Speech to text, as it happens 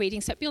reading,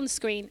 so it'll be on the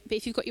screen, but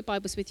if you've got your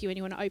Bibles with you and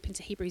you want to open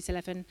to Hebrews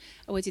 11,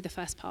 I will do the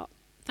first part.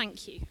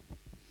 Thank you.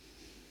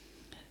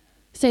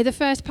 So the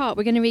first part,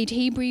 we're going to read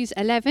Hebrews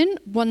 11,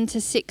 1 to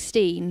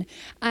 16.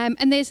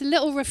 And there's a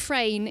little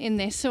refrain in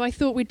this, so I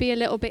thought we'd be a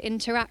little bit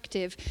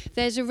interactive.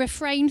 There's a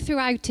refrain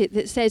throughout it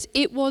that says,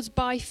 it was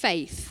by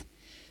faith.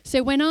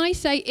 So when I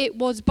say it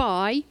was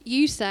by,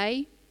 you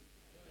say,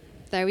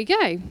 there we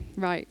go.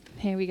 Right,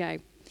 here we go.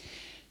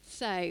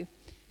 So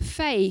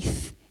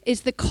faith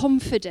is the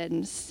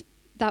confidence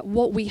that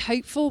what we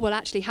hope for will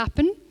actually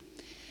happen.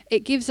 It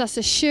gives us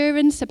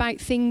assurance about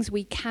things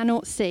we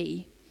cannot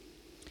see.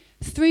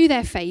 Through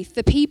their faith,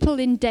 the people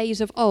in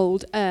days of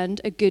old earned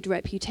a good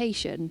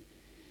reputation.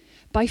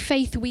 By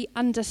faith, we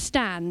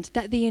understand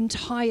that the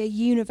entire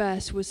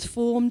universe was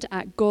formed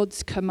at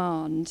God's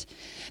command,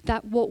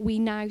 that what we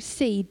now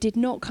see did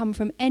not come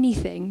from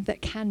anything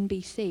that can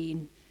be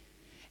seen.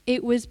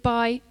 It was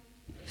by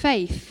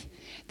faith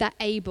that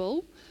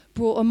Abel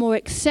brought a more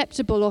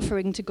acceptable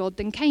offering to God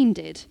than Cain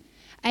did.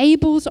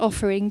 Abel's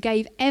offering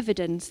gave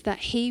evidence that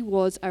he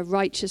was a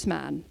righteous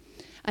man,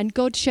 and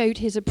God showed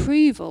his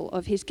approval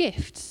of his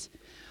gifts.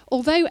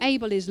 Although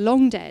Abel is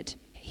long dead,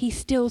 he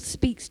still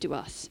speaks to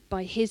us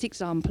by his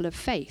example of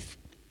faith.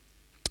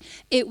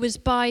 It was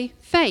by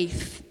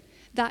faith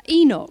that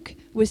Enoch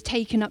was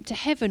taken up to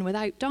heaven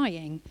without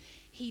dying.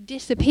 He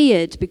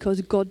disappeared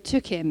because God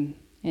took him,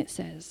 it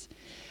says.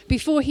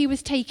 Before he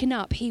was taken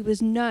up, he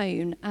was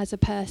known as a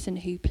person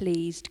who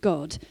pleased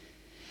God.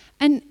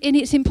 And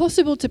it's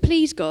impossible to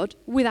please God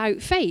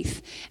without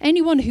faith.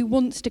 Anyone who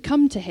wants to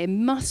come to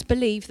him must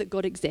believe that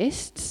God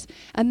exists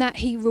and that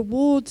he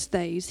rewards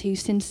those who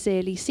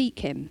sincerely seek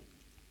him.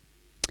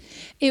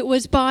 It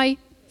was by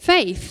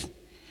faith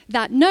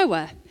that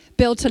Noah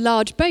built a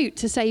large boat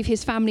to save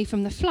his family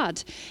from the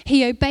flood.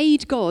 He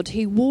obeyed God,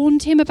 who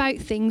warned him about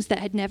things that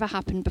had never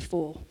happened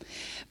before.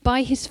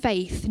 By his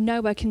faith,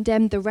 Noah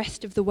condemned the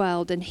rest of the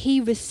world, and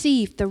he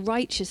received the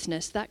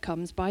righteousness that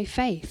comes by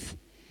faith.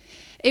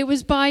 It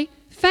was by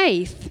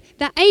faith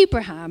that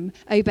Abraham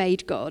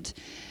obeyed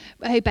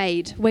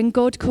when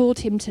God called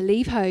him to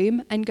leave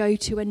home and go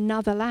to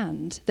another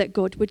land that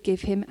God would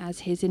give him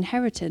as his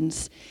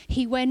inheritance.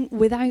 He went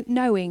without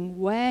knowing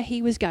where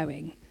he was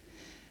going.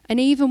 And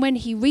even when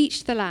he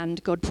reached the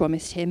land God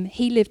promised him,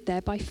 he lived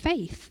there by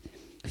faith.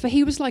 For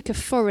he was like a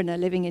foreigner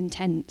living in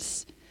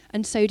tents.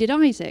 And so did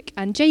Isaac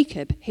and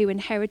Jacob, who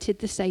inherited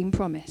the same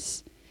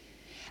promise.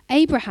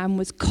 Abraham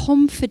was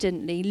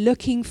confidently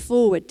looking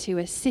forward to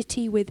a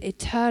city with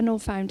eternal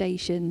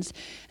foundations,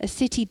 a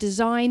city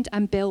designed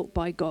and built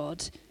by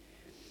God.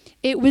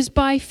 It was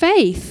by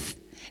faith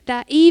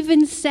that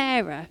even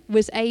Sarah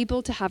was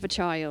able to have a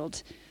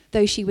child,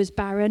 though she was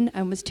barren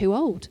and was too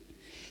old.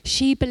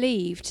 She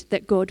believed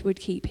that God would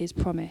keep his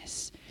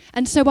promise.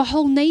 And so a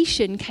whole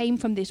nation came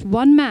from this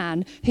one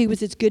man who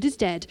was as good as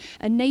dead,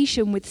 a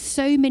nation with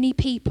so many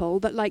people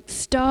that, like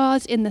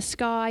stars in the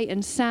sky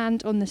and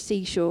sand on the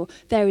seashore,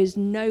 there is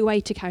no way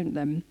to count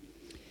them.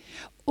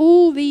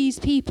 All these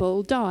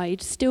people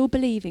died still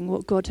believing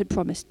what God had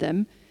promised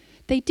them.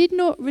 They did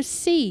not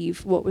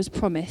receive what was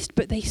promised,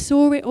 but they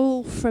saw it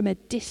all from a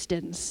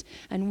distance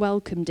and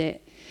welcomed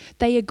it.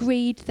 They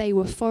agreed they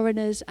were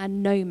foreigners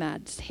and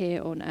nomads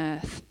here on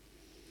earth.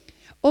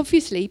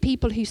 Obviously,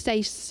 people who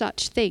say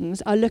such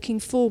things are looking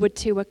forward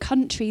to a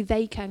country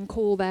they can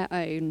call their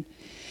own.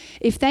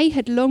 If they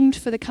had longed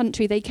for the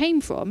country they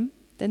came from,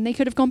 then they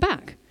could have gone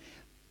back.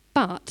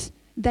 But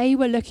they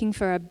were looking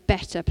for a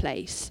better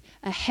place,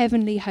 a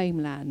heavenly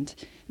homeland.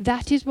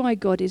 That is why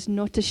God is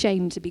not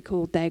ashamed to be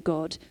called their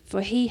God,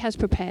 for he has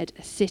prepared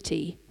a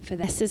city for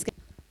them.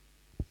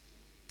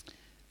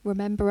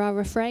 Remember our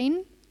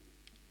refrain?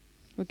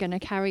 We're going to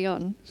carry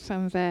on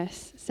from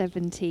verse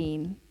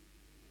 17.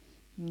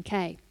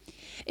 Okay.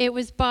 It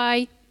was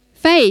by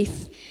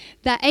faith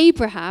that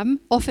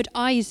Abraham offered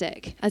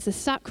Isaac as a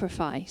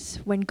sacrifice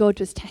when God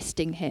was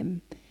testing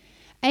him.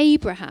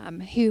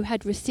 Abraham, who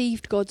had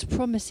received God's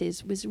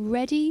promises, was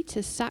ready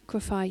to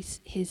sacrifice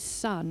his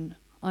son,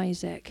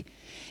 Isaac.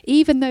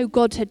 Even though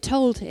God had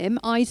told him,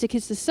 Isaac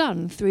is the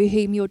son through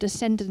whom your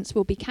descendants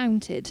will be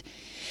counted.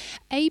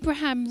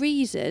 Abraham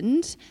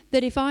reasoned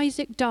that if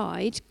Isaac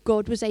died,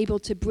 God was able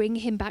to bring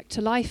him back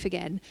to life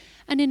again.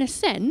 And in a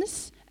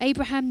sense,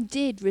 Abraham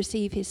did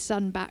receive his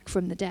son back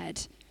from the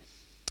dead.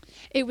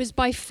 It was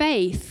by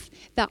faith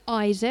that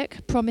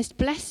Isaac promised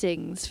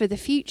blessings for the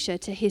future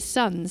to his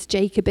sons,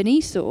 Jacob and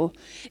Esau.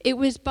 It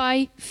was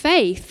by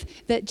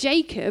faith that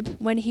Jacob,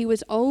 when he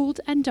was old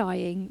and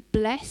dying,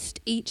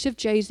 blessed each of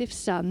Joseph's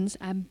sons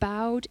and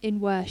bowed in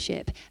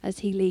worship as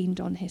he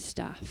leaned on his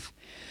staff.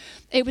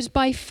 It was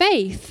by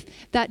faith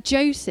that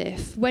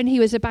Joseph, when he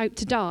was about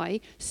to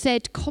die,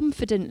 said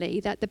confidently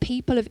that the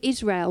people of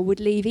Israel would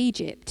leave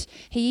Egypt.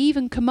 He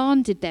even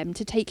commanded them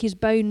to take his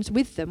bones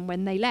with them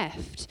when they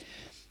left.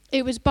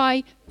 It was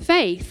by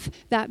faith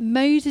that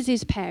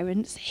Moses'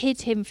 parents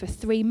hid him for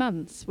 3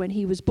 months when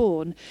he was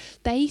born.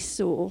 They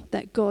saw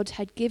that God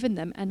had given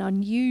them an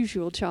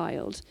unusual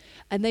child,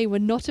 and they were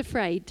not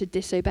afraid to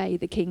disobey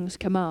the king's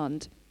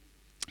command.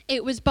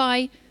 It was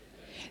by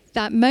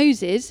that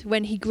Moses,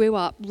 when he grew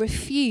up,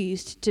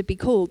 refused to be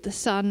called the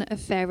son of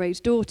Pharaoh's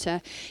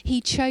daughter.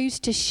 He chose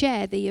to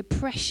share the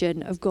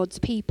oppression of God's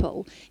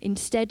people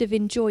instead of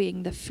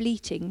enjoying the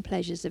fleeting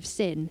pleasures of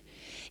sin.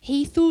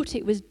 He thought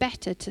it was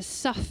better to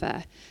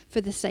suffer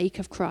for the sake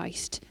of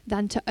Christ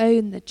than to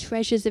own the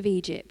treasures of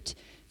Egypt,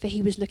 for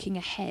he was looking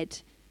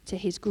ahead to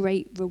his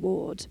great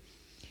reward.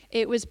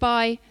 It was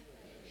by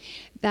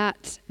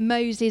that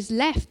Moses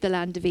left the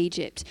land of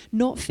Egypt,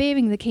 not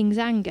fearing the king's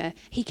anger.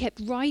 He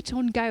kept right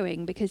on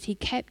going because he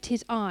kept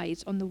his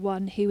eyes on the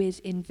one who is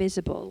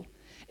invisible.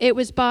 It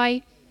was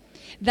by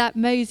that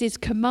Moses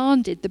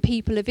commanded the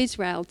people of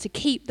Israel to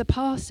keep the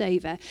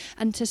Passover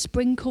and to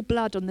sprinkle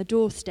blood on the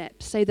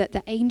doorsteps so that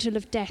the angel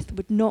of death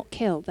would not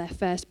kill their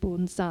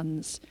firstborn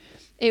sons.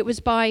 It was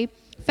by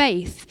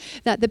faith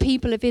that the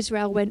people of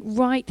Israel went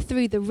right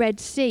through the Red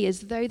Sea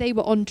as though they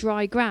were on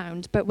dry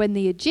ground, but when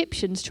the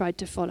Egyptians tried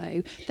to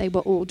follow, they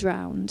were all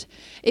drowned.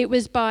 It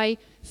was by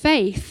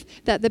faith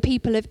that the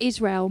people of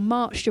Israel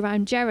marched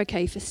around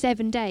Jericho for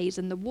 7 days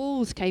and the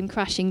walls came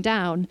crashing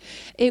down.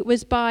 It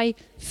was by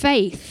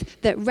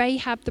faith that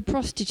Rahab the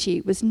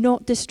prostitute was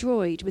not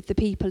destroyed with the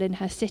people in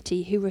her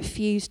city who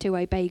refused to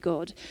obey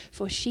God,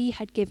 for she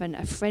had given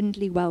a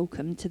friendly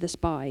welcome to the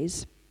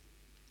spies.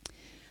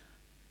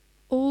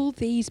 All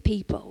these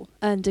people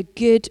earned a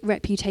good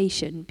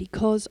reputation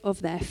because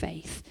of their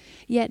faith,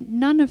 yet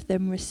none of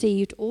them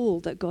received all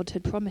that God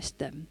had promised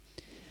them.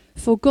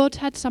 For God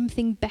had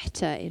something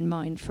better in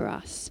mind for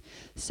us,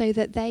 so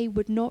that they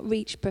would not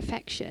reach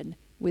perfection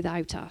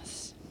without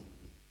us.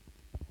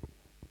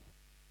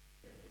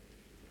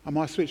 Am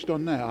I switched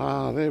on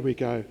now? There we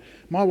go.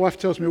 My wife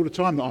tells me all the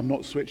time that I'm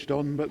not switched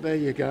on, but there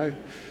you go.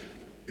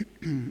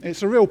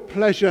 It's a real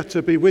pleasure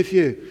to be with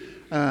you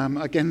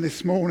again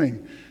this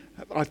morning.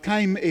 I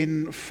came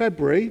in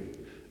February,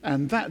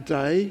 and that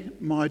day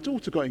my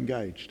daughter got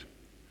engaged.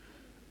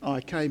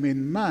 I came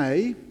in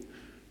May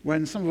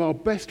when some of our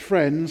best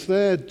friends,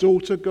 their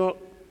daughter got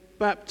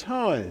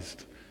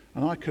baptised,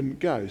 and I couldn't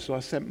go, so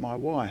I sent my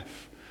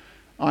wife.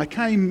 I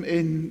came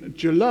in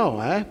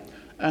July,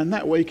 and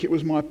that week it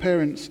was my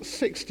parents'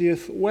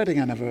 60th wedding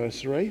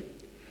anniversary.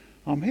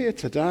 I'm here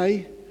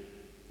today,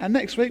 and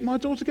next week my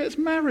daughter gets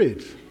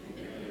married.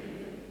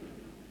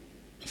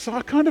 So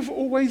I kind of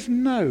always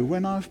know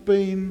when I've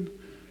been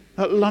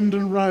at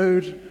London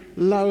Road,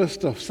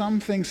 Lowestoft,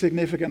 something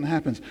significant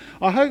happens.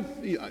 I hope,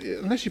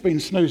 unless you've been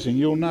snoozing,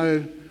 you'll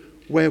know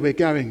where we're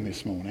going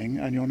this morning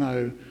and you'll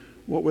know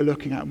what we're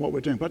looking at and what we're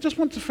doing. But I just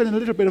want to fill in a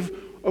little bit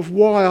of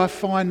why I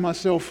find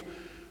myself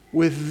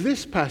with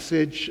this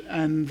passage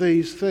and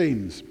these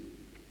themes.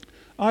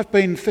 I've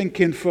been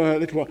thinking for a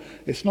little while,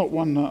 it's not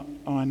one that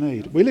I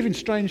need. We live in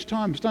strange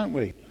times, don't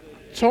we?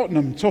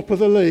 Tottenham, top of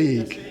the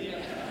league.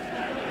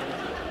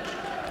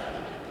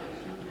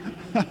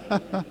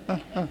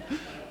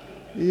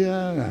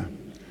 Yeah.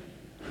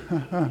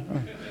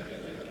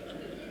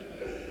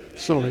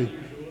 Sorry.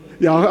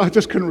 Yeah, I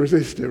just couldn't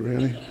resist it,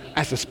 really.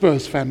 As a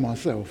Spurs fan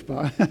myself,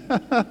 but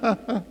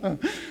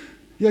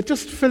yeah,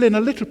 just fill in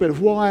a little bit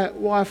of why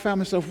I found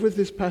myself with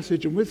this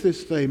passage and with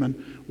this theme, and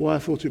why I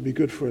thought it'd be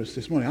good for us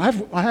this morning.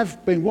 I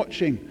have been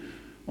watching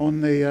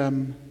on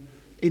the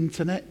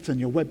internet and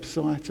your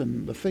website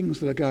and the things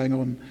that are going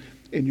on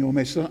in your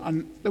midst,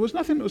 and there was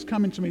nothing that was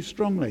coming to me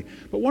strongly.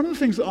 But one of the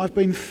things that I've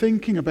been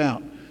thinking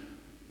about,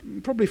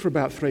 probably for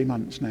about 3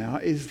 months now,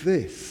 is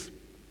this.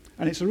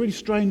 And it's a really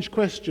strange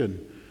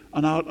question.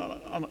 And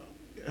I'll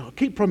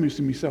keep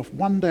promising myself,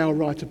 one day I'll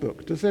write a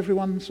book. Does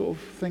everyone sort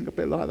of think a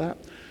bit like that?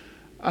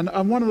 And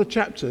one of the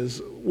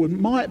chapters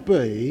might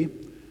be,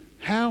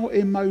 how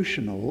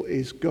emotional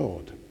is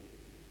God?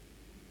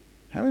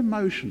 How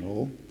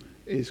emotional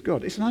is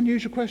God? It's an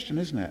unusual question,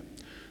 isn't it?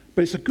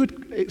 But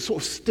it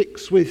sort of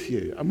sticks with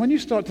you. And when you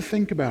start to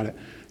think about it,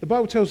 the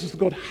Bible tells us that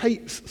God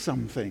hates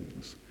some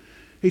things.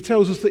 He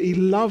tells us that he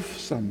loves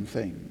some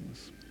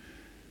things.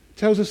 It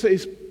tells us that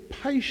he's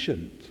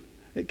patient.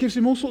 It gives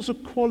him all sorts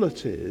of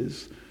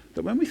qualities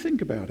that, when we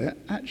think about it,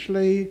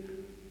 actually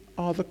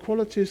are the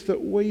qualities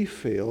that we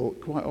feel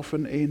quite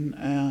often in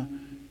our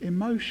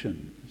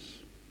emotions.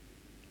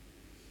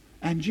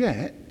 And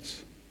yet,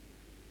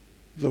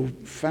 the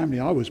family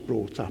I was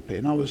brought up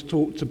in, I was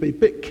taught to be a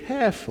bit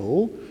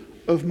careful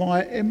of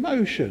my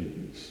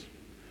emotions.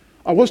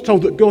 I was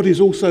told that God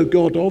is also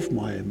God of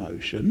my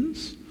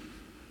emotions,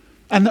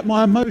 and that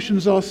my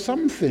emotions are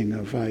something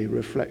of a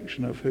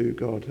reflection of who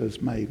God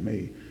has made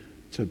me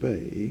to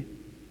be.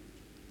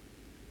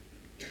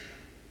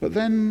 But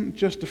then,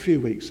 just a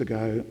few weeks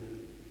ago,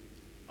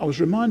 I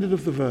was reminded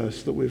of the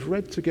verse that we've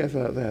read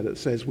together there that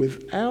says,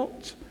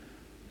 without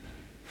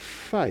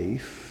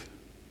faith,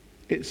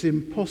 it's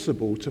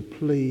impossible to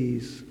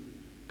please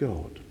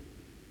God.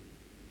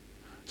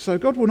 So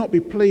God will not be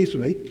pleased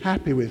with me,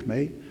 happy with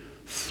me,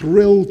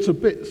 thrilled to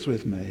bits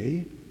with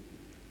me,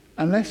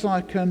 unless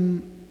I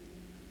can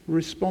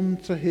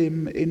respond to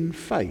him in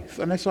faith,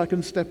 unless I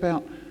can step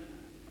out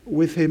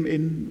with him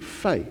in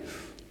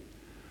faith.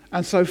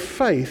 And so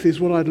faith is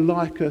what I'd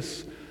like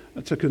us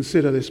to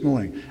consider this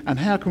morning. And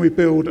how can we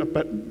build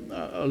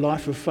a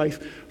life of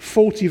faith?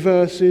 40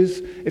 verses.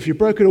 If you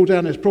broke it all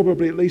down, there's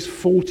probably at least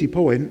 40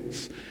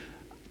 points.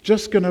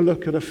 Just going to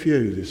look at a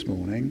few this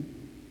morning.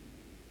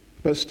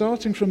 But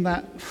starting from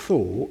that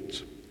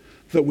thought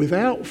that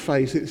without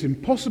faith it's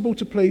impossible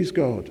to please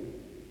God,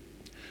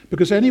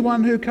 because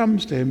anyone who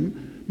comes to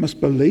him must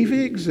believe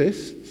he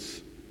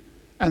exists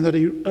and that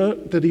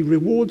he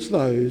rewards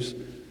those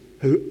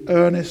who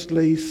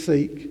earnestly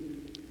seek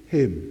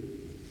him.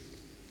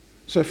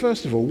 So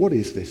first of all, what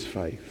is this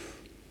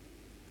faith?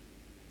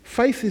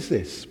 Faith is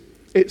this.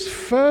 It's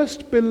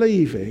first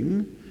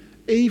believing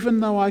even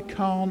though I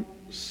can't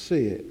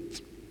see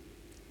it.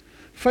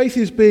 Faith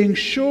is being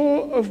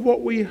sure of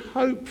what we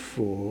hope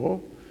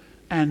for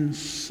and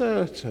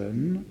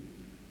certain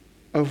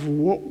of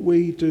what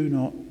we do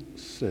not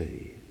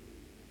see.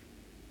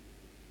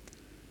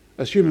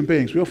 As human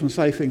beings, we often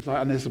say things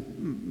like, and there's a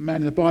man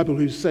in the Bible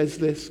who says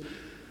this,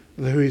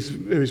 who is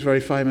very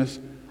famous,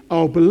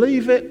 I'll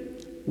believe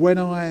it when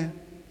I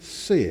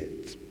see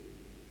it.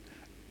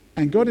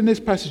 And God in this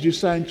passage is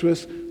saying to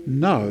us,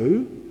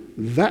 no,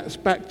 that's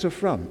back to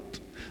front.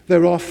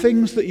 There are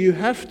things that you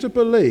have to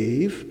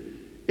believe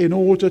in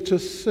order to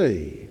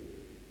see.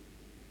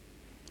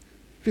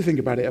 If you think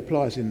about it, it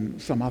applies in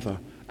some other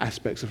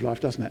aspects of life,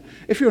 doesn't it?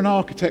 If you're an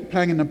architect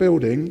planning a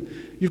building,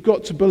 you've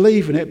got to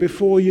believe in it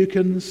before you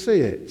can see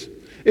it.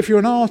 If you're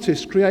an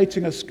artist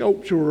creating a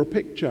sculpture or a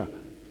picture,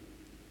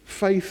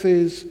 faith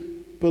is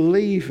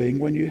believing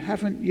when you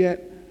haven't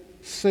yet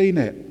seen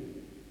it.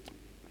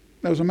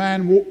 There was a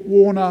man,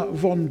 Warner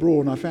von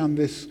Braun, I found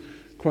this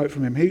quote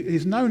from him.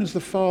 He's known as the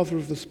father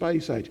of the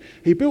space age.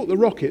 He built the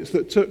rockets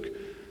that took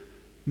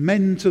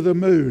men to the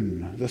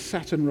moon, the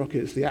Saturn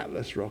rockets, the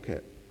Atlas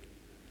rocket.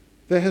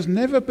 There has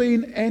never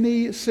been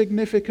any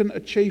significant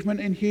achievement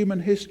in human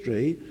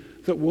history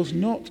that was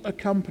not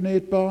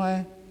accompanied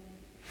by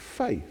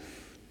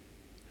faith.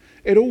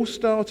 It all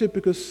started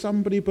because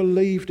somebody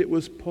believed it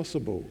was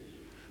possible,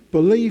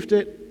 believed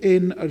it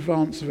in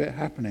advance of it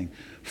happening.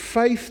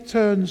 Faith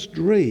turns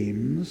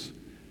dreams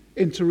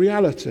into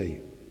reality.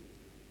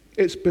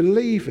 It's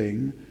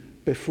believing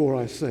before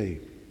I see.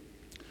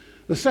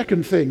 The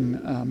second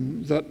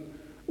thing that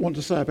I want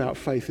to say about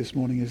faith this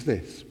morning is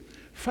this.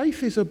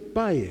 Faith is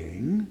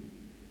obeying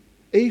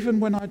even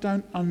when I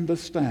don't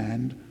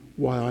understand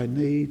why I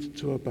need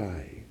to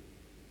obey.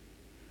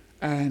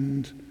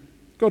 And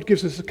God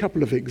gives us a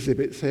couple of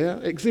exhibits here.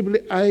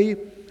 Exhibit A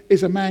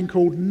is a man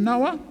called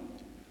Noah.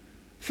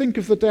 Think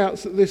of the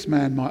doubts that this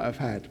man might have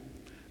had.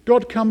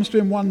 God comes to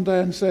him one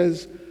day and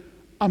says,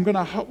 I'm going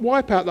to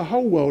wipe out the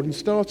whole world and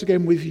start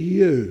again with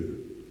you.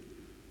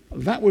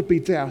 That would be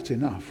doubt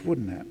enough,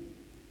 wouldn't it?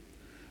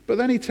 But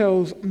then he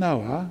tells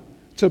Noah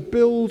to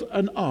build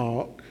an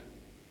ark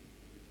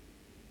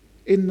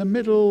in the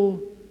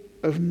middle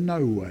of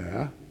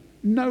nowhere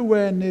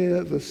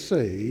near the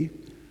sea,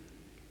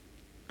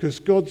 because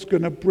God's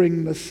going to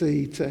bring the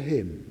sea to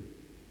him.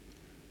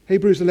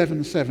 Hebrews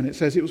 11:7, it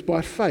says, it was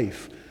by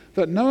faith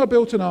that Noah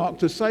built an ark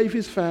to save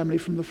his family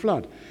from the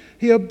flood.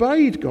 He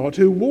obeyed God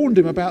who warned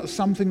him about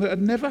something that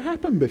had never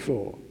happened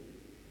before.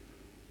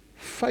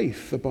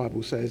 Faith, the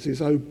Bible says,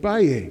 is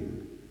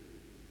obeying,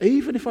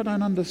 even if I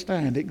don't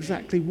understand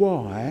exactly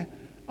why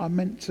I'm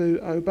meant to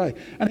obey.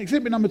 And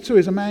exhibit number 2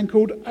 is a man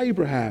called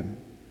Abraham.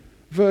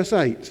 Verse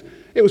 8,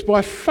 it was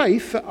by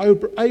faith that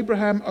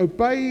Abraham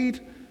obeyed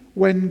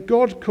when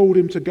God called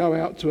him to go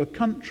out to a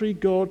country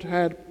God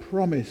had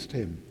promised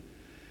him.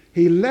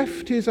 He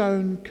left his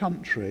own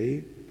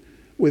country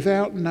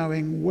without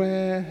knowing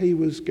where he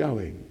was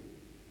going.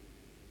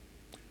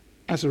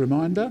 As a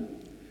reminder,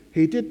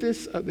 he did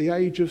this at the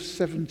age of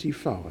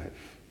 75.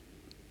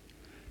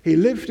 He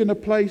lived in a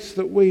place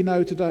that we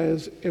know today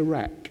as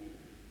Iraq,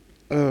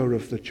 Ur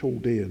of the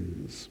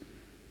Chaldeans.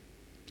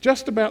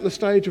 Just about the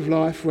stage of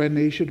life when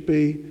he should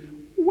be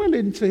well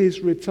into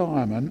his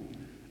retirement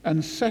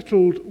and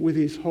settled with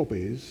his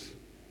hobbies,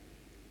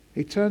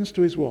 he turns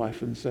to his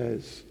wife and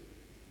says,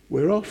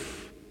 we're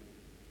off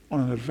on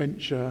an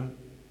adventure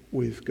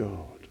with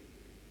God.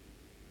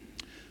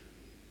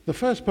 The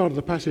first part of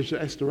the passage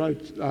that Esther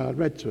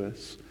read to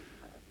us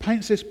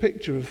paints this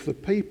picture of the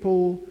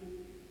people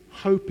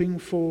hoping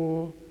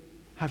for,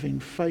 having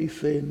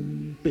faith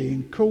in,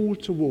 being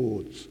called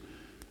towards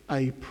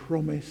a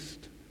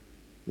promised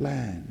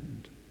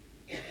land.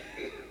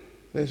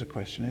 There's a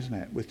question, isn't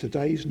it? With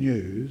today's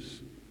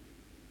news,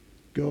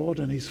 God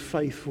and his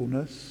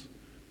faithfulness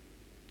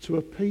to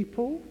a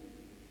people?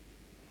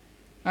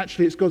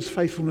 Actually, it's God's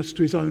faithfulness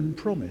to his own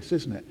promise,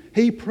 isn't it?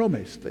 He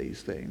promised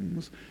these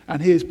things,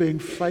 and he is being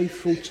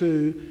faithful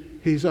to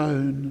his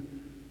own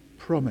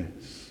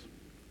promise.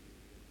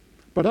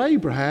 But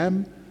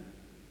Abraham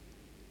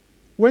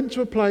went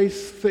to a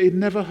place that he'd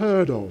never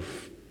heard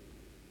of.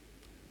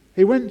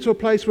 He went to a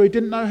place where he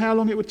didn't know how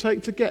long it would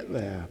take to get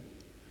there.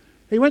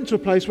 He went to a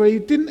place where he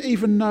didn't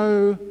even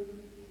know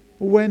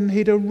when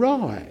he'd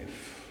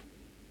arrive.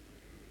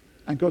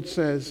 And God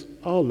says,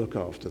 I'll look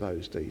after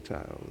those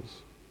details.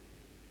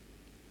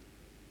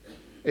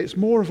 It's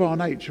more of our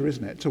nature,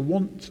 isn't it, to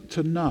want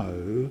to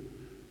know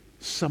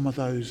some of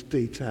those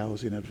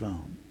details in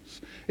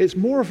advance. It's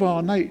more of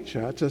our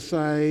nature to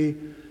say,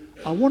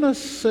 I want to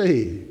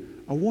see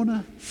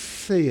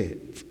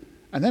it,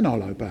 and then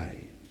I'll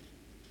obey.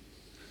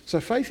 So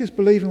faith is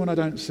believing when I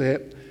don't see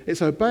it.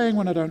 It's obeying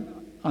when I don't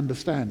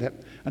understand it.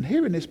 And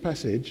here in this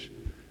passage,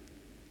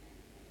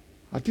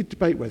 I did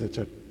debate whether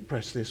to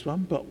press this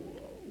one, but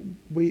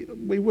we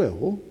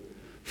will.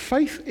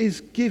 Faith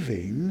is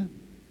giving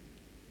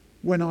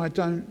when I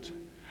don't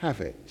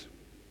have it.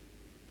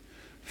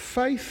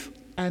 Faith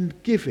and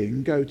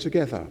giving go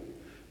together.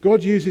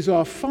 God uses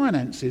our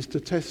finances to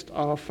test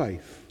our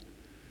faith.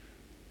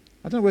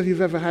 I don't know whether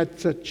you've ever had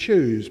to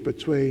choose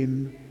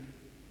between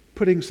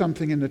putting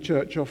something in the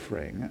church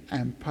offering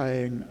and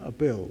paying a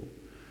bill.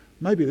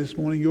 Maybe this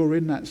morning you're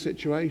in that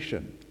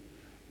situation.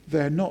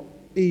 They're not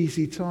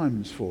easy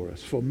times for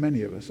us, for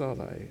many of us, are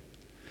they?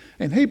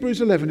 In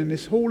Hebrews 11, in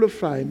this Hall of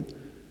Fame,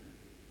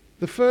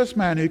 the first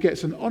man who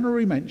gets an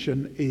honorary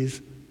mention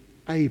is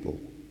Abel.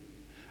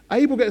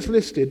 Abel gets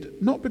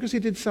listed not because he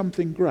did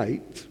something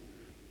great,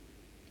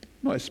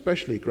 not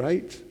especially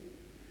great.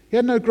 He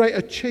had no great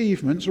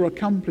achievements or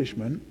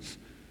accomplishments.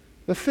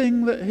 The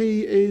thing that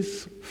he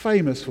is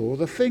famous for,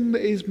 the thing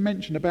that is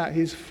mentioned about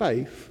his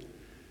faith,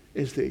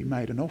 is that he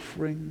made an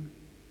offering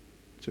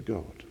to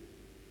God.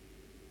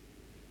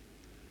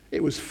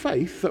 It was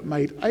faith that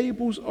made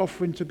Abel's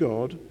offering to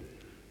God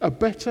a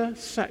better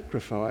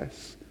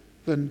sacrifice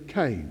than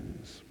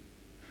Cain's.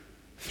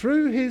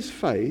 Through his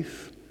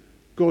faith,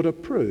 God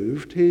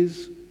approved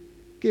his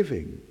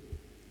giving.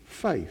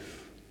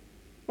 Faith,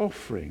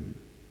 offering,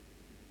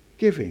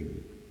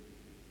 giving.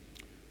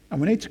 And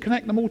we need to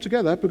connect them all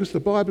together because the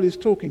Bible is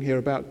talking here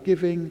about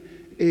giving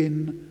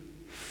in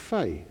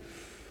faith.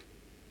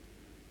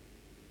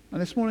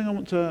 And this morning I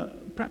want to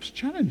perhaps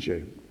challenge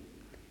you.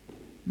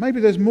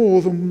 Maybe there's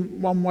more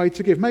than one way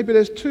to give. Maybe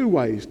there's two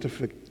ways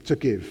to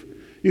give.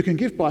 You can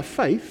give by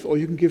faith or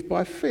you can give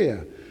by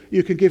fear.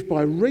 You can give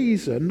by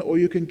reason or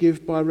you can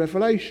give by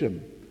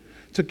revelation.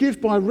 To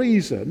give by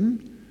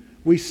reason,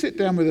 we sit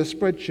down with a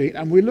spreadsheet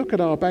and we look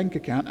at our bank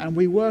account and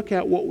we work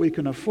out what we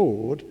can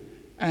afford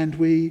and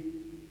we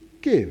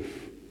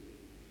give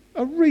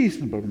a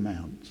reasonable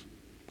amount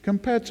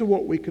compared to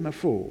what we can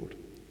afford.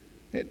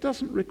 It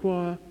doesn't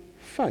require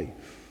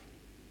faith.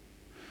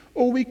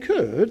 Or we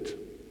could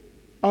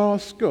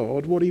ask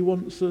God what he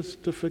wants us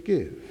to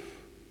forgive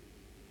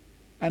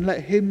and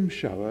let him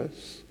show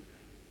us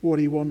what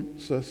he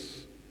wants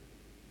us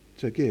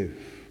to give.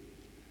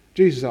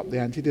 Jesus upped the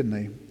ante, didn't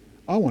he?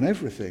 I want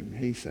everything,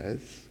 he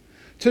says.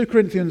 2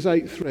 Corinthians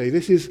 8:3.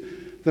 This is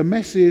the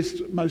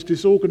messiest, most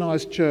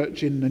disorganised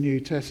church in the New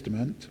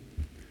Testament.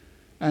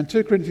 And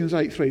 2 Corinthians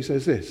 8:3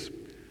 says this: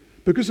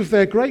 because of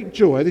their great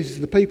joy, this is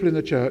the people in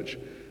the church,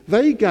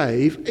 they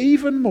gave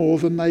even more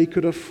than they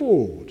could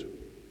afford.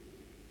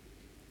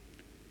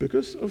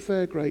 Because of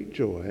their great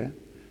joy,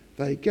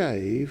 they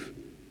gave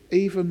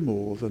even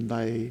more than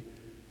they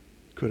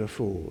could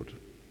afford.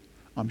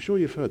 I'm sure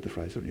you've heard the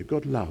phrase, haven't you?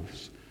 God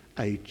loves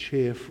a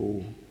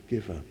cheerful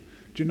giver.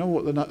 Do you know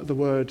what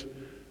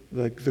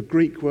the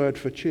Greek word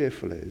for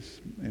cheerful is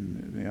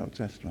in the Old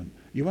Testament?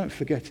 You won't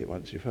forget it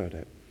once you've heard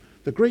it.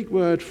 The Greek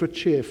word for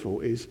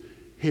cheerful is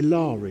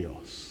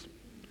hilarios,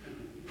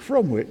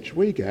 from which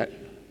we get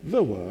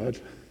the word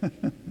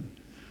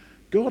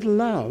God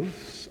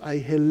loves a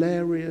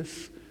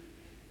hilarious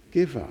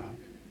giver.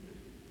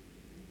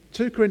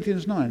 2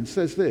 Corinthians 9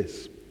 says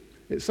this.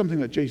 It's something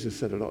that Jesus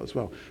said a lot as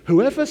well.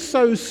 Whoever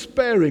sows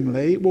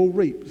sparingly will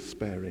reap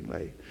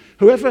sparingly.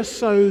 Whoever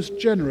sows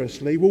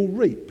generously will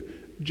reap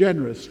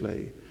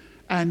generously.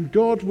 And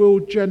God will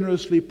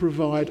generously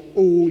provide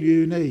all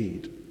you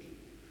need.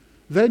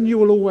 Then you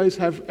will always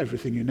have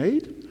everything you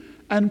need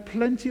and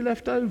plenty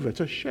left over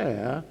to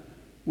share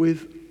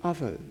with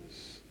others.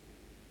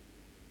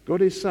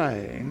 God is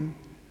saying,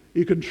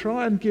 you can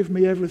try and give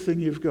me everything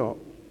you've got,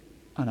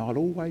 and I'll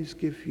always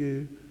give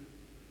you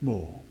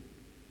more.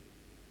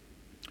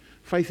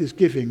 Faith is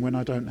giving when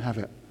I don't have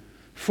it.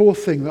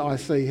 Fourth thing that I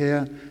see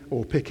here,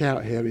 or pick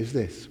out here, is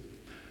this.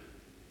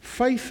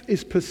 Faith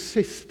is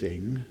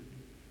persisting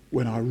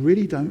when I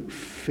really don't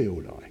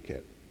feel like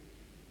it.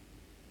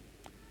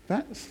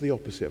 That's the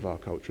opposite of our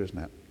culture, isn't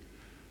it?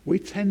 We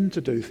tend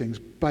to do things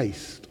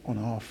based on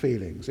our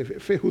feelings. If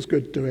it feels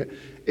good, do it,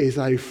 is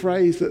a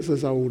phrase that's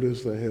as old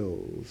as the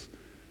hills.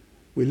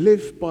 We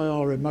live by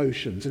our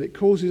emotions, and it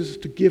causes us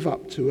to give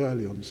up too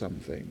early on some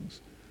things.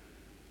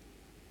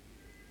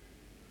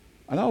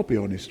 And I'll be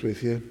honest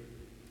with you,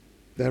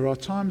 there are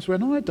times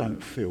when I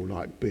don't feel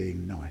like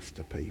being nice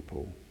to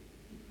people.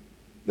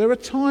 There are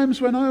times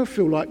when I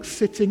feel like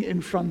sitting in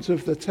front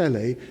of the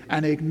telly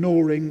and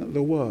ignoring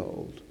the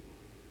world.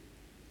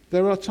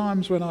 There are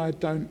times when I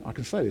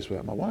can say this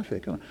without my wife here,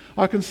 can't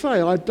I? I can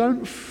say I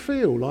don't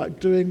feel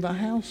like doing the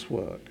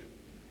housework.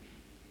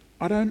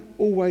 I don't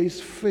always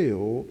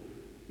feel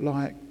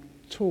like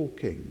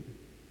talking.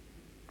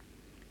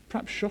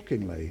 Perhaps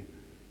shockingly,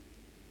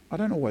 I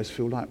don't always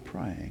feel like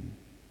praying.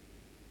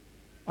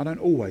 I don't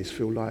always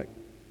feel like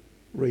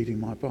reading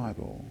my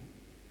Bible.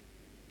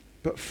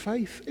 But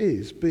faith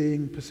is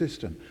being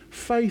persistent.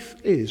 Faith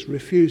is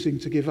refusing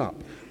to give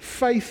up.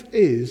 Faith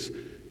is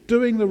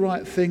doing the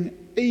right thing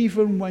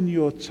even when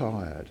you're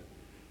tired,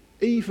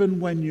 even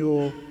when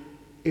you're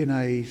in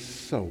a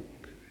sulk.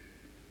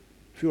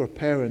 If you're a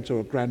parent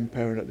or a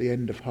grandparent at the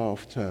end of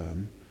half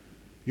term,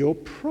 you're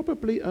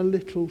probably a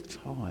little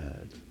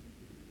tired.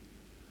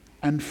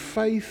 And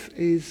faith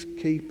is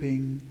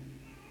keeping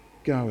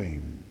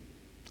going.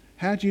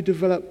 How do you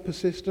develop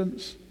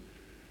persistence?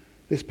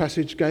 This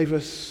passage gave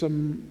us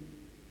some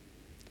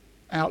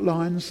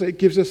outlines. It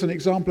gives us an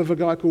example of a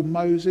guy called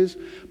Moses.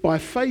 By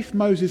faith,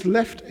 Moses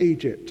left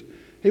Egypt.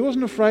 He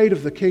wasn't afraid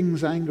of the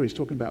king's anger. He's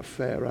talking about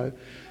Pharaoh.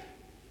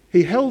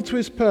 He held to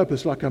his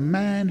purpose like a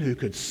man who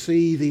could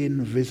see the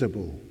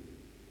invisible.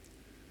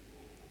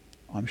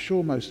 I'm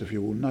sure most of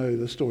you will know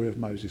the story of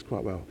Moses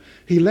quite well.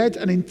 He led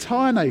an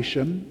entire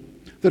nation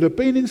that had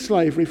been in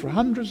slavery for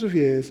hundreds of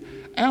years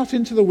out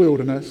into the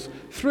wilderness,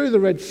 through the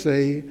Red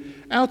Sea,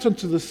 out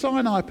onto the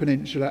Sinai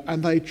Peninsula,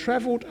 and they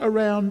travelled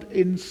around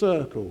in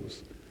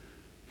circles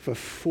for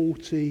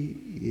 40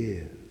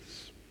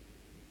 years.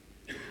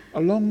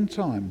 A long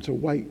time to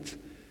wait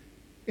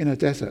in a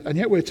desert. And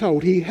yet we're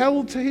told he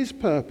held to his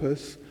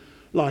purpose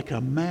like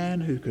a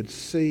man who could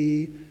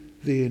see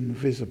the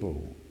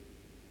invisible.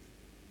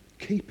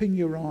 Keeping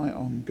your eye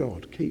on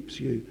God keeps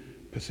you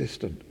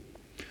persistent.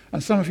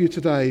 And some of you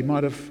today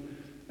might have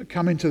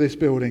come into this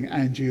building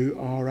and you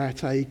are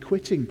at a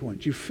quitting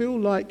point. You feel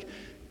like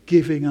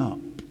giving up.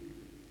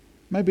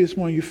 Maybe this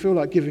morning you feel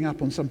like giving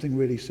up on something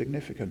really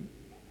significant.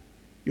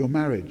 Your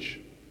marriage,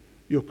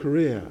 your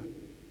career,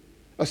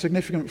 a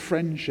significant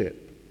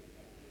friendship.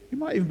 You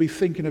might even be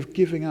thinking of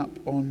giving up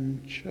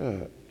on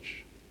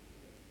church.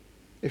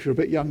 If you're a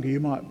bit younger, you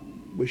might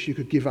wish you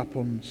could give up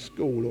on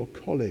school or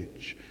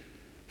college.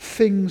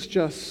 Things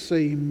just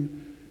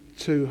seem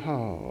too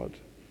hard.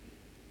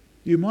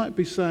 You might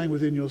be saying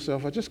within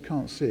yourself, I just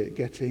can't see it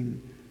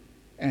getting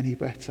any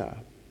better.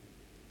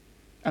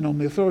 And on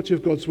the authority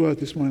of God's word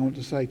this morning, I want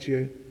to say to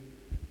you,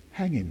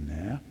 hang in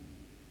there.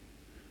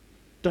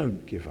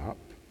 Don't give up.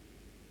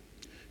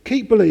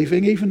 Keep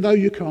believing even though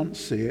you can't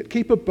see it.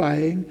 Keep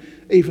obeying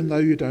even though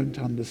you don't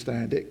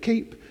understand it.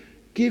 Keep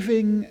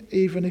giving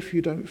even if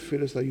you don't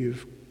feel as though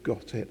you've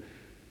got it.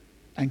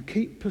 And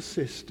keep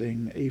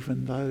persisting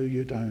even though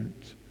you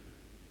don't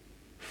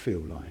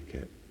feel like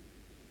it.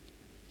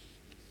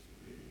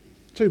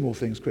 Two more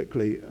things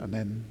quickly, and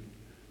then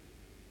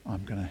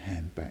I'm going to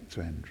hand back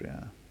to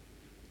Andrea.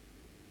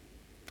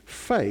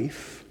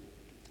 Faith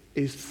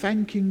is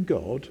thanking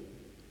God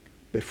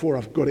before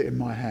I've got it in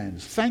my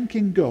hands.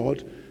 Thanking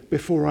God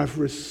before I've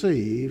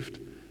received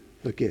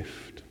the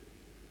gift.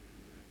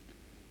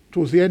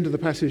 Towards the end of the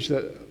passage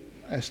that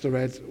Esther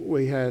read,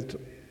 we had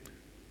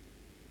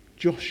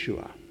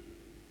Joshua.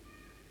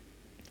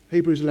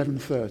 Hebrews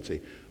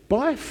 11:30.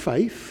 By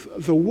faith,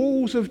 the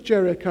walls of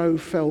Jericho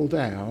fell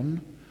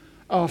down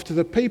after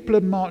the people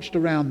had marched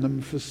around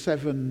them for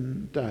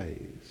 7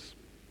 days.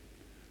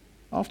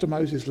 After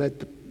Moses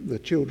led the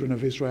children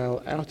of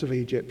Israel out of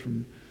Egypt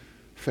from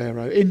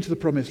Pharaoh into the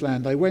promised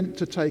land, they went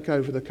to take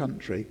over the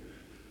country,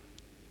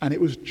 and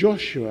it was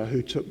Joshua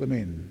who took them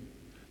in.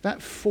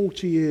 That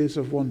 40 years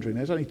of wandering,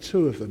 there's only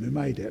 2 of them who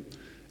made it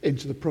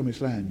into the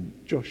promised land,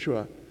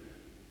 Joshua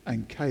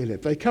and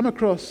Caleb. They come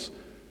across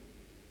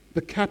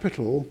the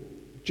capital,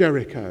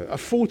 Jericho, a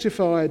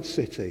fortified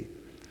city,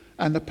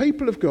 and the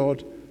people of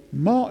God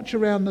march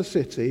around the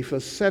city for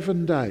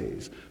 7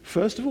 days,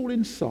 first of all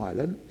in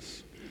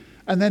silence,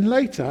 and then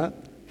later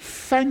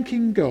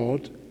thanking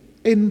God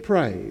in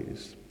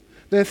praise.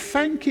 They're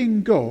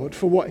thanking God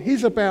for what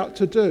he's about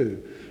to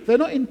do. They're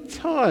not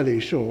entirely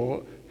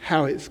sure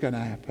how it's going to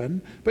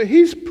happen, but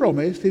he's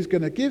promised he's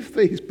going to give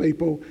these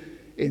people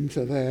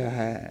into their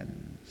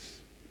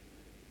hands.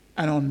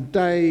 And on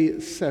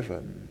day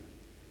 7,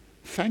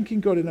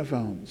 thanking God in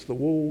advance, the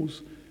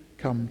walls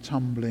come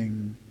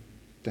tumbling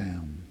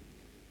down.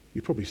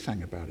 You probably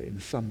sang about it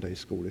in Sunday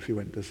school if you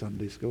went to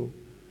Sunday school.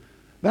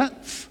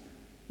 That's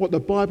what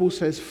the Bible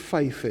says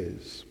faith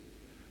is.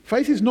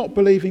 Faith is not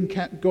believing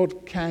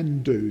God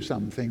can do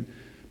something,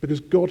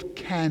 because God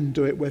can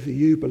do it whether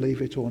you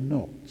believe it or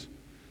not.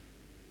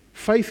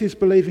 Faith is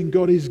believing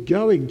God is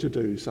going to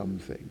do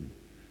something,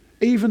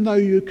 even though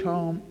you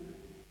can't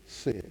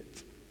see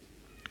it.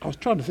 I was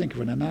trying to think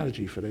of an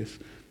analogy for this.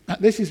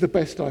 This is the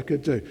best I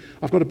could do.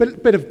 I've got a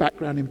bit of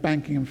background in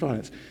banking and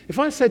finance. If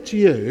I said to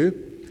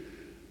you,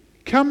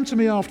 come to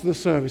me after the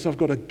service, I've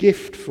got a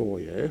gift for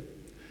you,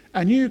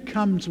 and you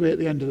come to me at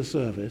the end of the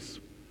service,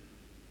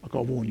 I've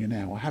got to warn you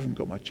now, I haven't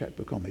got my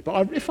chequebook on me,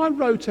 but if I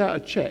wrote out a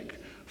cheque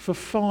for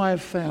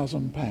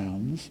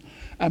 £5,000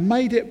 and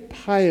made it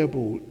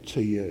payable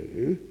to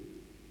you,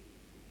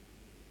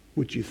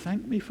 would you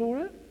thank me for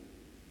it?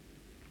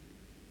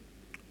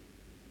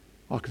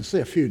 I can see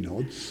a few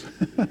nods.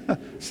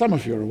 Some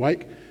of you are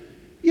awake.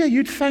 Yeah,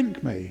 you'd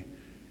thank me,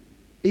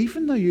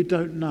 even though you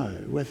don't know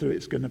whether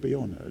it's going to be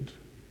honoured.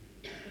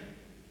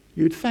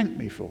 You'd thank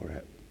me for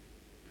it.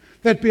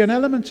 There'd be an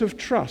element of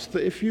trust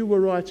that if you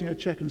were writing a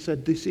cheque and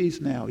said, this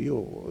is now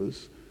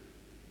yours,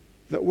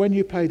 that when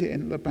you paid it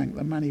into the bank,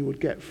 the money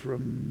would get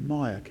from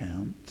my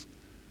account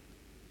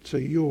to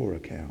your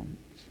account.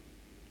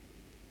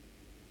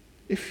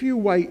 If you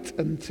wait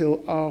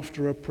until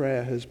after a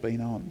prayer has been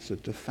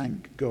answered to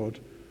thank God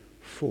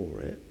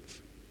for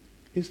it,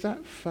 is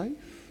that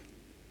faith?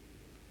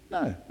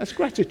 No, that's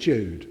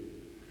gratitude.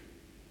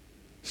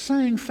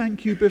 Saying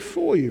thank you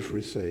before you've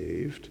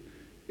received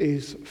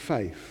is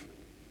faith.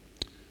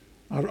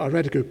 I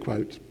read a good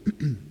quote.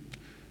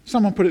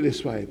 Someone put it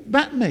this way: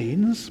 that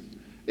means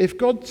if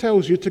God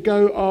tells you to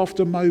go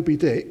after Moby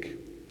Dick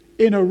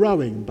in a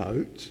rowing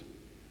boat,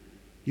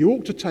 you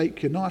ought to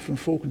take your knife and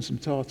fork and some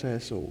tartare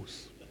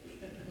sauce.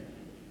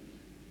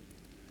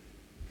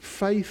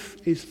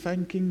 Faith is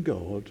thanking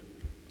God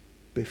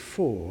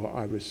before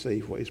I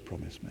receive what He's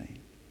promised me.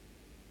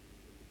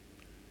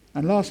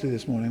 And lastly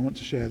this morning, I want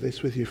to share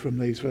this with you from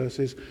these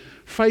verses.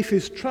 Faith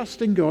is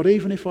trusting God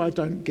even if I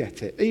don't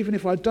get it, even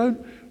if I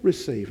don't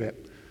receive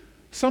it.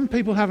 Some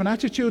people have an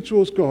attitude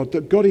towards God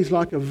that God is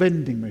like a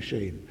vending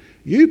machine.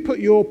 You put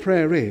your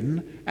prayer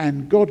in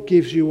and God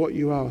gives you what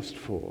you asked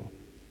for.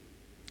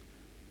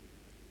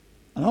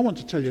 And I want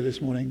to tell you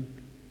this morning,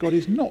 God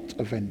is not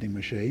a vending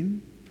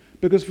machine,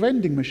 because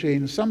vending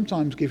machines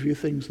sometimes give you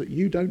things that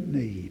you don't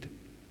need.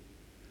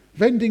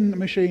 Vending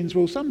machines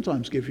will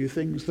sometimes give you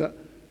things that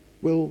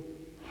will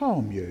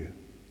harm you,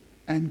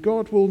 and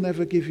God will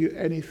never give you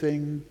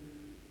anything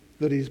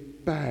that is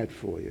bad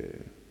for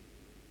you.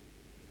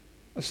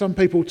 Some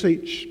people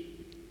teach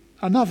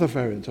another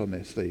variant on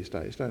this these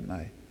days, don't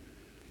they?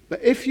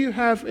 That if you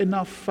have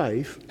enough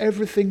faith,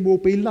 everything will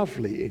be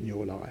lovely in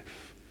your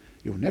life.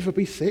 You'll never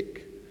be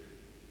sick,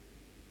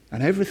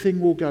 and everything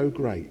will go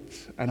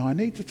great. And I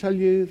need to tell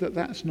you that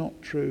that's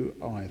not true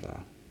either.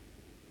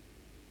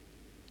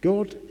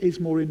 God is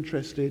more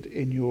interested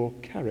in your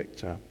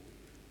character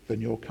than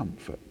your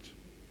comfort.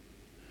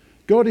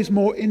 God is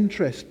more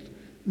interested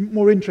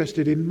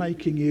in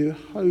making you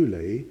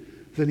holy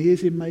than He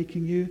is in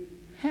making you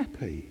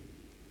happy.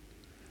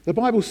 The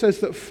Bible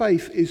says that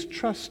faith is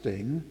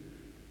trusting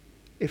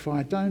if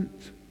I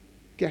don't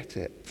get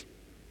it.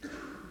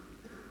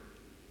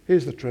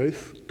 Here's the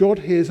truth. God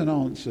hears and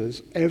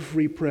answers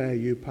every prayer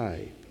you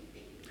pray.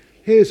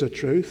 Here's a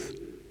truth.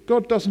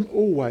 God doesn't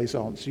always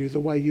answer you the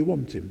way you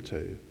want Him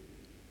to.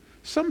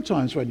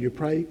 Sometimes when you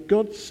pray,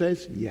 God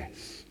says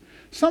yes.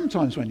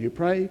 Sometimes when you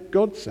pray,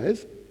 God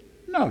says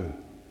no.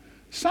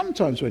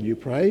 Sometimes when you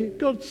pray,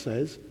 God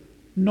says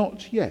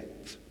not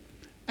yet.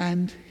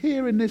 And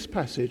here in this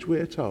passage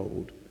we're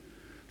told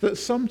that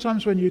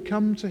sometimes when you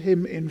come to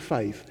Him in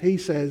faith, He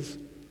says,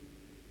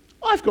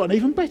 I've got an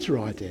even better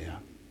idea.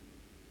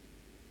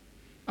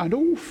 And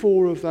all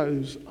four of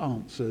those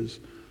answers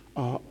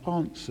are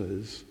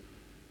answers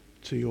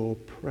to your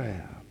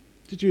prayer.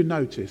 Did you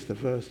notice the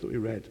verse that we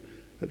read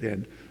at the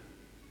end?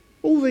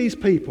 All these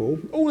people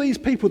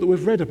that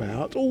we've read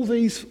about, all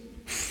these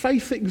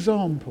faith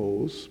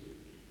examples,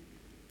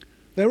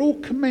 they're all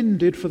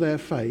commended for their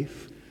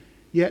faith,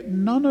 yet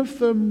none of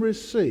them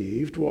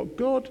received what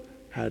God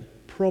had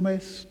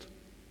promised.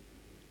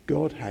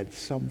 God had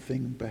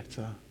something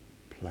better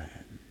planned.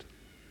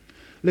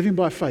 Living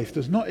by faith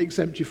does not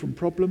exempt you from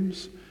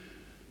problems.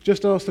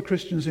 Just ask the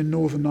Christians in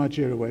northern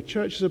Nigeria, where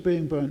churches are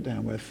being burnt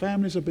down, where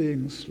families are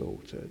being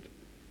slaughtered.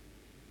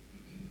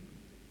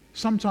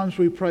 Sometimes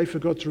we pray for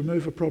God to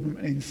remove a problem,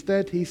 and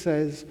instead He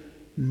says,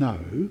 no,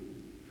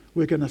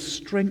 we're going to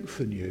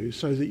strengthen you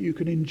so that you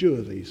can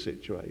endure these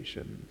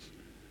situations,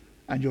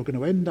 and you're going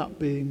to end up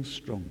being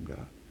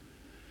stronger.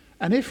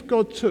 And if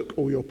God took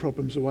all your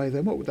problems away,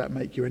 then what would that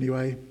make you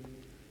anyway?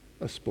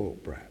 A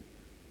spoilt brat.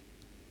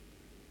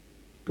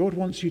 God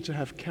wants you to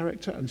have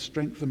character and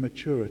strength and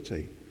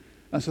maturity.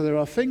 And so there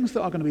are things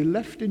that are going to be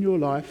left in your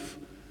life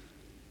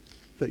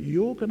that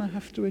you're going to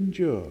have to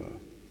endure.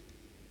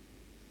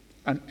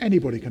 And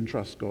anybody can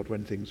trust God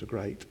when things are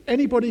great.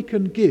 Anybody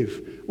can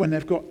give when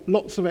they've got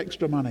lots of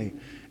extra money.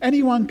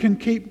 Anyone can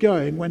keep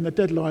going when the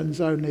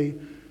deadline's only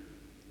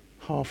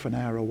half an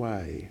hour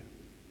away.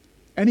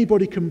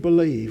 Anybody can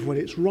believe when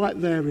it's right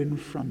there in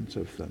front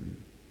of them.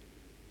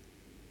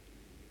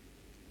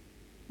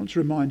 I want to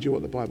remind you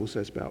what the Bible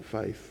says about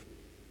faith.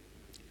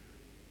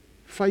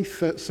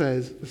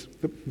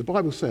 The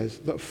Bible says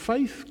that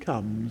faith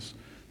comes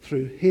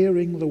through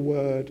hearing the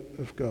word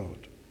of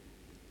God.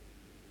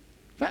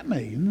 That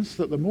means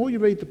that the more you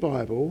read the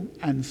Bible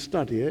and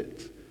study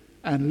it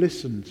and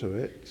listen to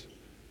it,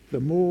 the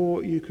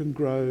more you can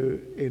grow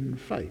in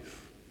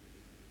faith.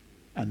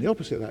 And the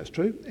opposite of that is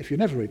true. If you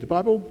never read the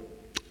Bible,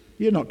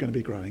 you're not going to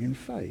be growing in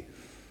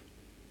faith.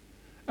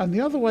 And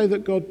the other way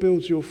that God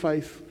builds your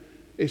faith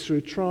is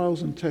through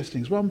trials and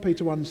testings. 1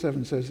 Peter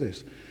 1:7 says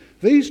this: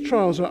 these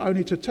trials are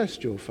only to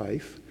test your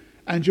faith,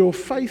 and your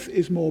faith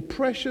is more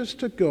precious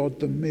to God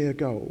than mere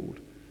gold.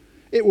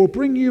 It will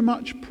bring you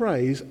much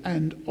praise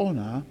and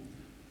honour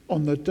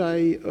on the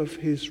day of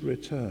His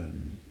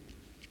return.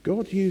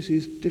 God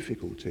uses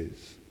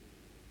difficulties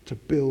to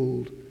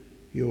build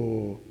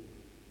your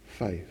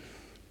faith.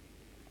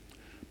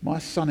 my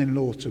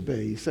son-in-law to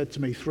be, said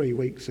to me 3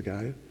 weeks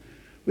ago,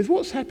 with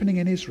what's happening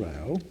in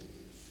Israel,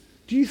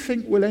 do you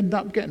think we'll end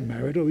up getting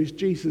married, or is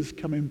Jesus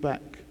coming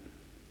back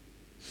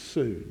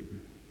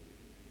soon?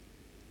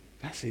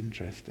 That's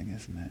interesting,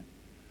 isn't it?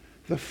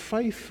 The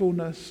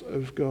faithfulness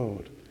of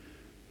God.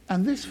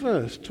 And this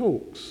verse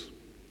talks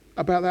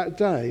about that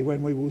day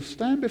when we will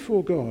stand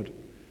before God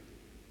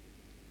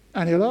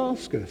and he'll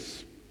ask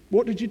us,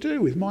 what did you do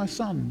with my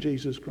son,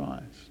 Jesus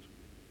Christ?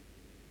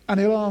 And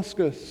he'll ask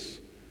us,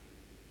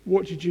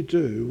 what did you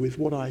do with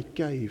what I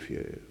gave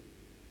you?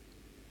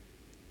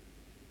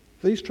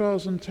 These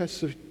trials are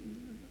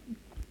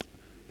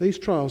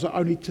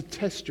only to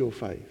test your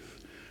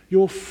faith.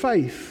 Your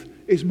faith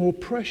is more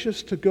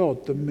precious to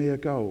God than mere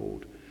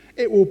gold.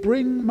 It will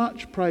bring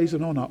much praise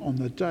and honour on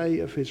the day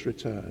of his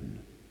return.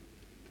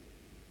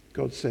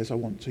 God says, I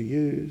want to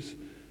use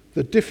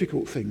the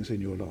difficult things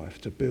in your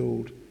life to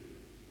build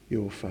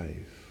your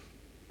faith.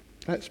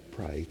 Let's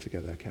pray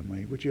together, can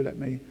we? Would you let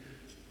me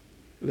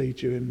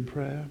lead you in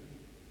prayer?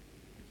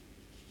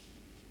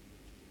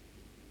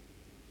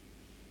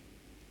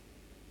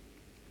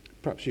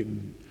 Perhaps you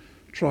can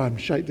try and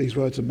shape these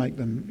words and make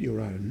them your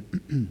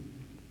own.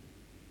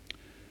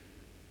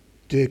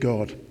 Dear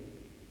God,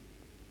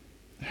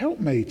 help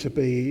me to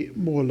be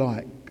more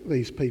like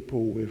these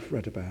people we've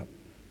read about.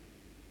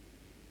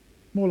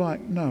 More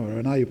like Noah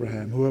and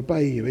Abraham, who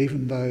obey you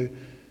even though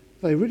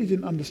they really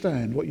didn't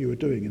understand what you were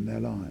doing in their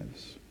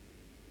lives.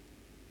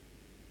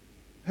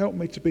 Help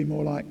me to be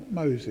more like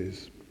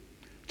Moses,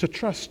 to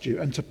trust you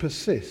and to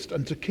persist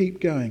and to keep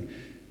going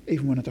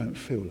even when I don't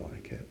feel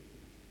like it.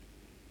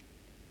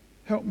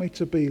 Help me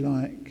to be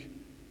like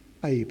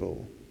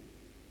Abel,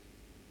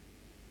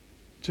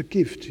 to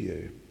give to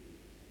you,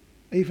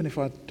 even if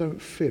I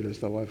don't feel as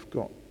though I've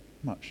got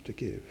much to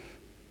give.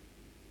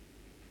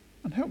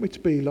 And help me to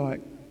be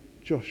like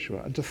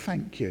Joshua and to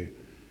thank you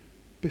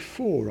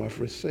before I've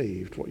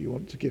received what you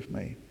want to give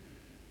me.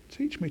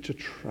 Teach me to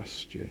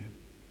trust you.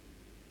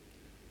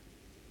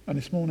 And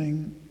this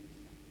morning,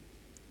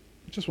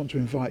 I just want to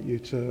invite you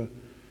to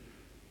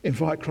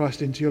invite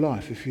Christ into your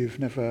life if you've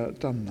never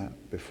done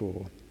that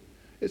before.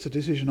 It's a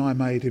decision I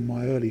made in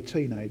my early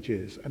teenage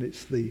years, and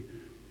it's the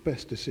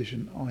best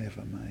decision I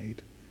ever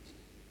made.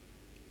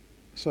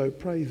 So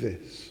pray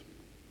this.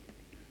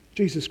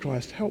 Jesus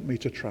Christ, help me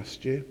to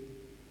trust you.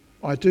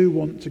 I do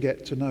want to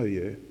get to know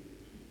you.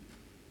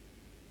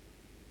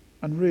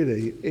 And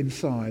really,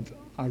 inside,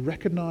 I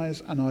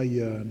recognise and I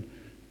yearn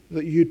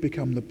that you'd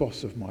become the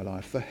boss of my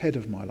life, the head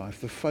of my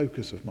life, the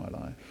focus of my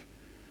life.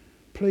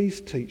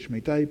 Please teach me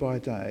day by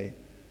day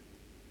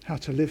how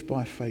to live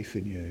by faith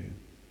in you.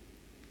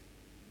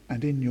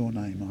 And in your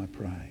name I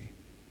pray.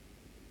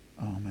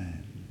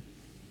 Amen.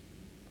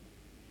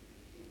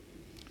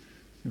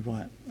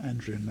 Invite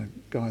Andrew and the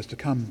guys to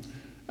come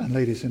and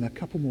lead us in a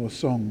couple more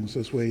songs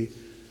as we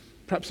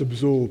perhaps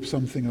absorb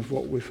something of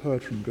what we've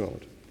heard from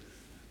God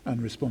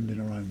and respond in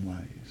our own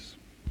ways.